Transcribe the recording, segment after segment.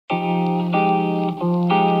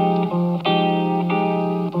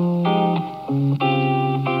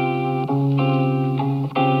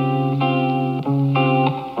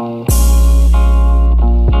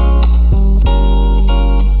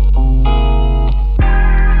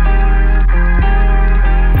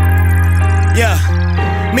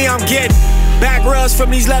I'm getting back rubs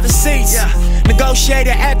from these leather seats.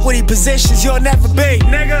 Negotiated equity positions you'll never be.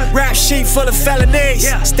 Nigga. Rap sheet full of felonies.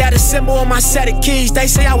 Status symbol on my set of keys. They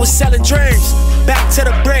say I was selling dreams. Back to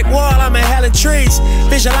the brick wall, I'm in hella trees.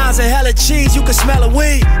 Visualizing hella cheese, you can smell a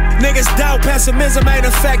weed. Niggas doubt pessimism ain't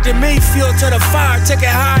affecting me. Fuel to the fire, took it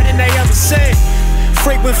higher than they ever seen.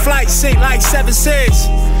 Frequent flights sink like 7 seas.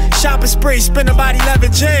 Shopping spree, spend about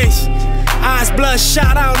 11 G's. Eyes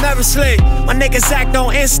bloodshot, I don't never sleep. My niggas act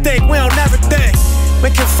on instinct, we don't never think.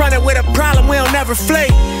 When confronted with a problem, we don't never flee.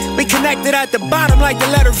 We connected at the bottom like the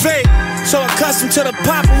letter V. So accustomed to the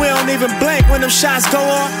pop, we don't even blink when them shots go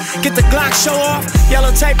off. Get the Glock show off. Yellow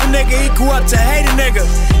tape a nigga equal up to hate a nigga.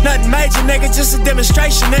 Nothing major, nigga, just a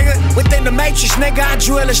demonstration, nigga. Within the matrix, nigga, I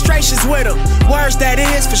drew illustrations with him. Words that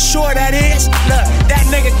is, for sure that is. Look, that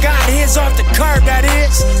nigga got his off the curb, that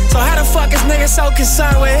is. So how the fuck is niggas so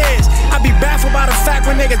concerned with his? I be baffled by the fact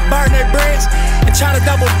when niggas burn their bridge and try to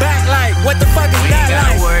double back like, what the fuck is that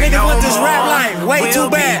like? Nigga, what this rap like? Way too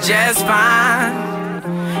bad. Just fine.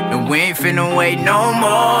 And we ain't finna wait no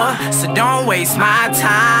more, so don't waste my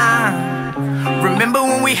time. Remember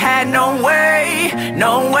when we had no way,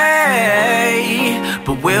 no way.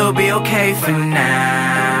 But we'll be okay for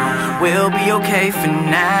now. We'll be okay for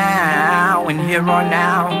now, and here on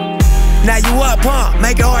now. Now you up, huh?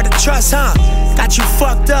 Make it hard to trust, huh? Got you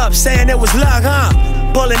fucked up, saying it was luck, huh?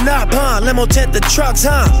 Pulling up, huh? Limo tint the trucks,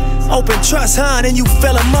 huh? Open trust, huh? Then you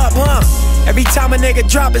fill them up, huh? Every time a nigga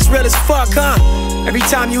drop, it's real as fuck, huh? Every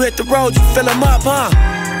time you hit the road, you fill them up, huh?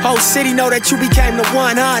 Whole city know that you became the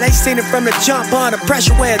one, huh? They seen it from the jump, huh? The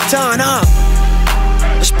pressure weigh a ton, huh?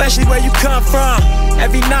 Especially where you come from.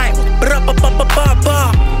 Every night,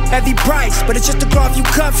 heavy price, but it's just the cloth you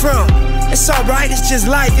cut from. It's alright, it's just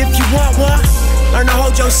life if you want one. Learn to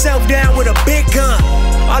hold yourself down with a big gun.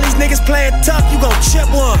 All these niggas playing tough, you gon' chip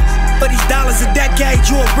one. For these dollars a decade,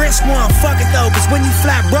 you a risk one. Fuck it though, cause when you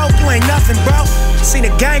flat broke, you ain't nothing, bro. Seen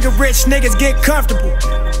a gang of rich niggas get comfortable,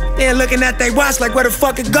 then looking at they watch like where the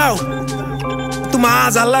fuck it go. Through my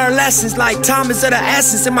eyes I learned lessons like time is of the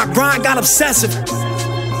essence, and my grind got obsessive.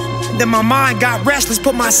 Then my mind got restless,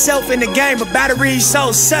 put myself in the game, but batteries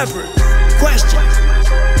so separate. Question: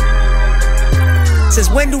 since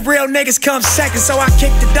when do real niggas come second? So I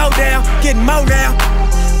kick the dough down, getting more now.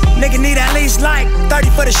 Nigga need at least like 30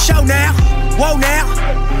 for the show now. Whoa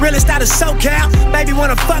now, realest out of SoCal. Baby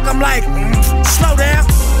wanna fuck, I'm like, slow down.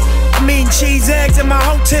 I'm eating cheese eggs in my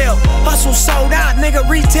hotel. Hustle sold out, nigga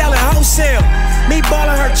retail and wholesale. Me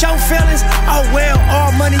ballin' hurt your feelings? Oh well,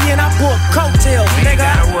 all money in, I pull coattails, nigga. We ain't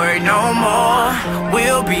gotta worry no more,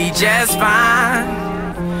 we'll be just fine.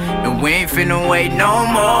 And we ain't finna wait no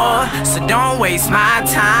more, so don't waste my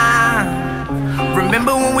time.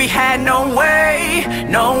 Remember when we had no way,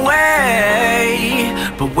 no way.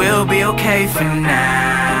 But we'll be okay for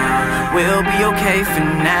now. We'll be okay for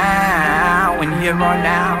now, and here on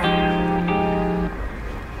now.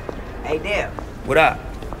 Hey Deb. What up?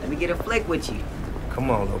 Let me get a flick with you. Come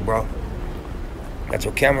on, little bro. Got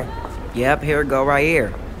your camera? Yep, here it go right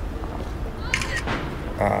here.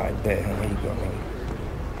 Alright, bet. Here you go, man.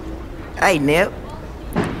 Hey Nip,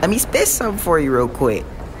 let me spit something for you real quick.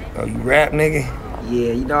 Oh, you rap, nigga?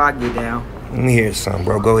 Yeah, you know I get down. Let me hear something,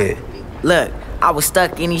 bro. Go ahead. Look, I was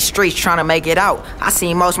stuck in these streets trying to make it out. I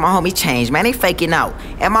seen most of my homies change, man, they faking out.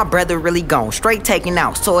 And my brother really gone, straight taking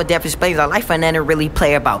out. So a death explains our life and nothing really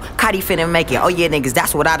play about. Cuddy finna make it, oh yeah niggas,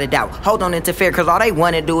 that's without a doubt. Hold on, interfere, cause all they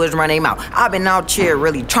wanna do is run their mouth. I've been out here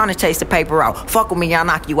really trying to chase the paper out. Fuck with me, I'll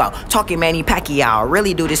knock you out. Talking Manny Pacquiao,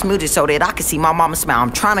 really do this music so that I can see my mama smile.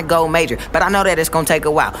 I'm trying to go major, but I know that it's gonna take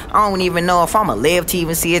a while. I don't even know if I'ma live to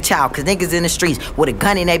even see a child. Cause niggas in the streets with a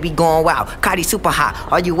gun and they be going wild. Cuddy super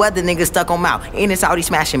hot, all you other niggas stuck on mouth. In this Audi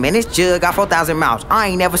smashing, man, this jug got 4,000 miles. I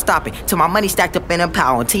ain't never stopping till my money stacked up in a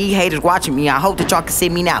pile. Until you haters watching me, I hope that y'all can see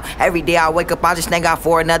me now. Every day I wake up, I just thank God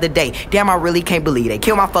for another day. Damn, I really can't believe they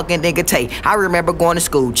killed my fucking nigga Tay. I remember going to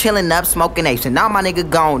school, chilling up, smoking apes, and now my nigga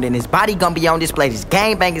gone, and his body gonna be on display. This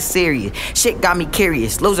gang bang is serious. Shit got me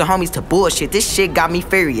curious. Losing homies to bullshit, this shit got me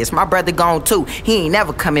furious. My brother gone too, he ain't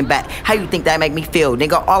never coming back. How you think that make me feel,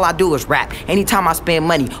 nigga? All I do is rap. Anytime I spend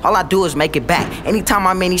money, all I do is make it back. Anytime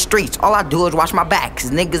I'm in these streets, all I do is watch my back.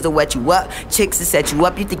 Cause niggas will wet you up, chicks will set you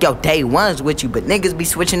up. You think your day one's with you, but niggas be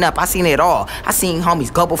switching up. I seen it all. I seen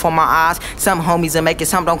homies go before my eyes. Some homies are making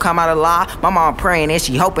some don't come out alive. My mom praying and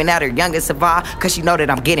she hoping that her youngest survive. Cause she know that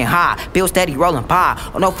I'm getting high. Bill steady rolling by.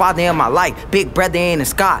 Oh, no father in my life. Big brother in the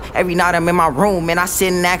sky. Every night I'm in my room and I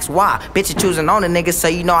sit and ask why. Bitches choosing on the niggas, so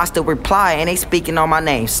you know I still reply. And they speaking on my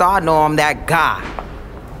name, so I know I'm that guy.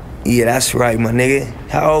 Yeah, that's right, my nigga.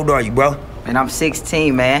 How old are you, bro? And I'm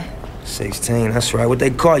 16, man. 16, that's right. What they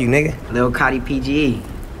call you, nigga? Lil Cotty PGE.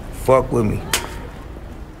 Fuck with me.